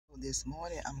This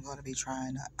morning I'm going to be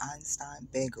trying an Einstein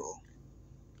bagel.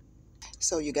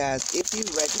 So you guys, if you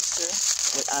register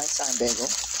with Einstein Bagel,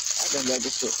 I've been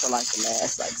registered for like the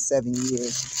last 7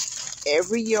 years.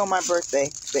 Every year on my birthday,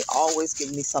 they always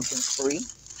give me something free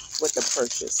with the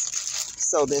purchase.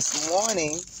 So this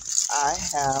morning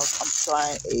I'm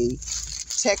trying a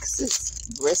Texas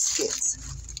brisket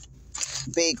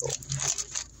bagel.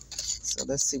 So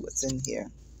let's see what's in here.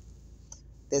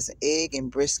 There's an egg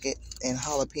and brisket and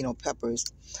jalapeno peppers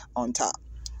on top.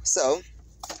 So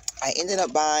I ended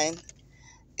up buying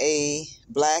a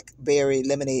blackberry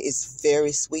lemonade. It's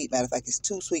very sweet. Matter of fact, it's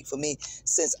too sweet for me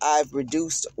since I've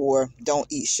reduced or don't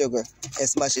eat sugar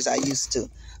as much as I used to.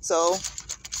 So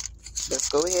let's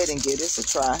go ahead and give this a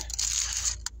try.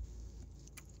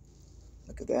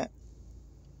 Look at that.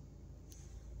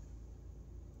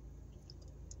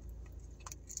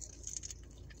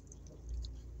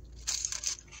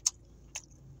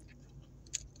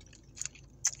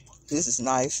 This is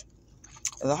nice.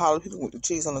 And the jalapeno with the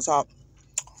cheese on the top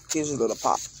gives you a little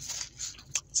pop.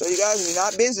 So you guys, if you're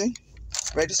not busy,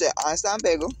 register at Einstein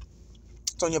Bagel.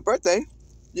 So on your birthday,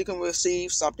 you can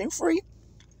receive something free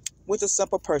with a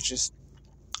simple purchase.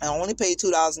 I only paid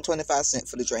 $2.25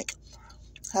 for the drink.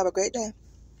 Have a great day.